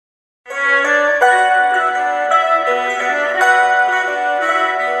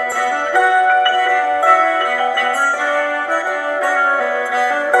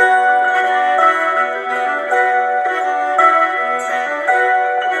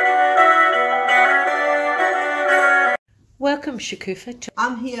Welcome, Shakufa.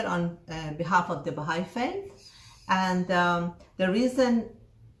 I'm here on behalf of the Baha'i faith, and the reason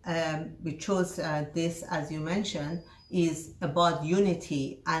we chose this, as you mentioned, is about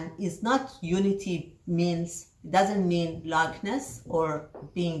unity, and it's not unity it doesn't mean likeness or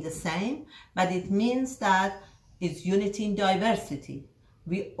being the same, but it means that it's unity in diversity.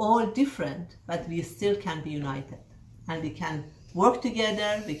 We're all different, but we still can be united, and we can work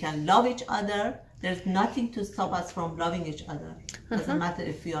together, we can love each other. There's nothing to stop us from loving each other. Doesn't matter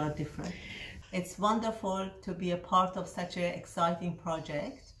if we are different. It's wonderful to be a part of such an exciting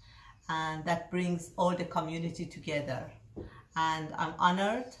project, and that brings all the community together. And I'm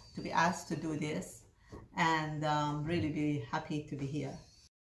honored to be asked to do this, and really be happy to be here.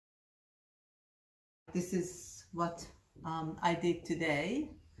 This is what I did today,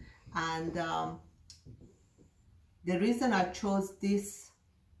 and the reason I chose this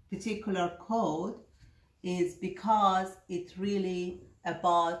particular code is because it's really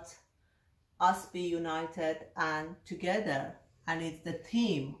about us be united and together, and it's the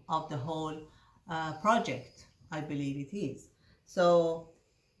theme of the whole project, I believe it is. So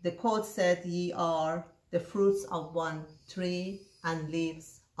the code said, "Ye are the fruits of one tree and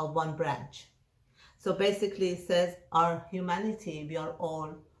leaves of one branch." So basically it says our humanity, we are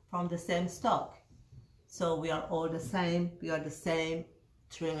all from the same stock. So we are all the same, we are the same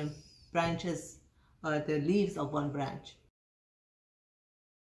branches, or the leaves of one branch.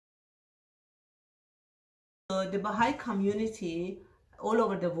 So the Baha'i community all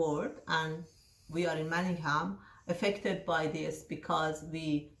over the world, and we are in Manningham, affected by this because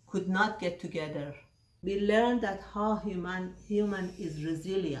we could not get together. We learned that how human is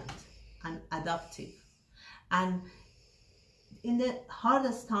resilient and adaptive, and in the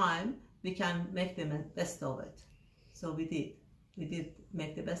hardest time we can make the best of it. So we did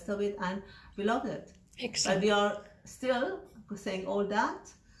make the best of it, and we loved it. Excellent. But we are still saying all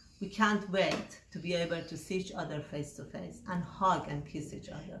that. We can't wait to be able to see each other face to face and hug and kiss each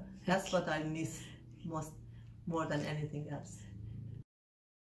other. That's what I miss more than anything else.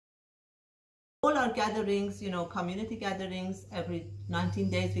 All our gatherings, community gatherings, every 19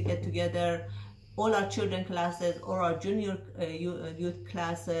 days we get together. All our children classes, all our junior youth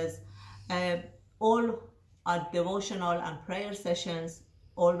classes, all our devotional and prayer sessions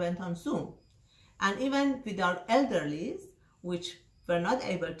all went on Zoom. And even with our elderlies, which were not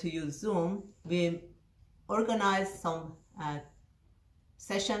able to use Zoom, we organized some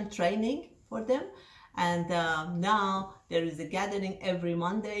session training for them. And now there is a gathering every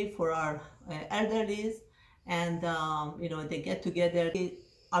Monday for our elderlies, and they get together.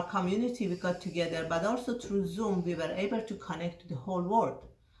 Our community, we got together, but also through Zoom we were able to connect to the whole world.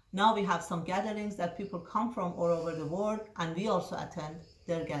 Now we have some gatherings that people come from all over the world, and we also attend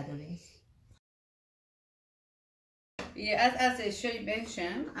their gatherings. Yeah, as Shay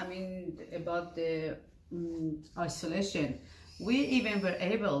mentioned, about the isolation, we even were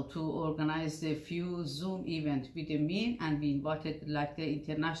able to organize a few Zoom events with the mean, and we invited like the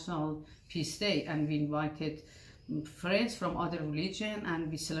International Peace Day, and we invited friends from other religion, and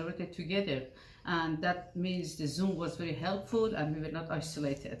we celebrated together. And that means the Zoom was very helpful, and we were not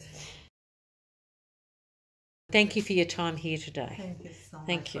isolated. Thank you for your time here today. Thank you so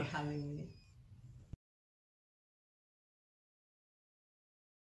much for having me.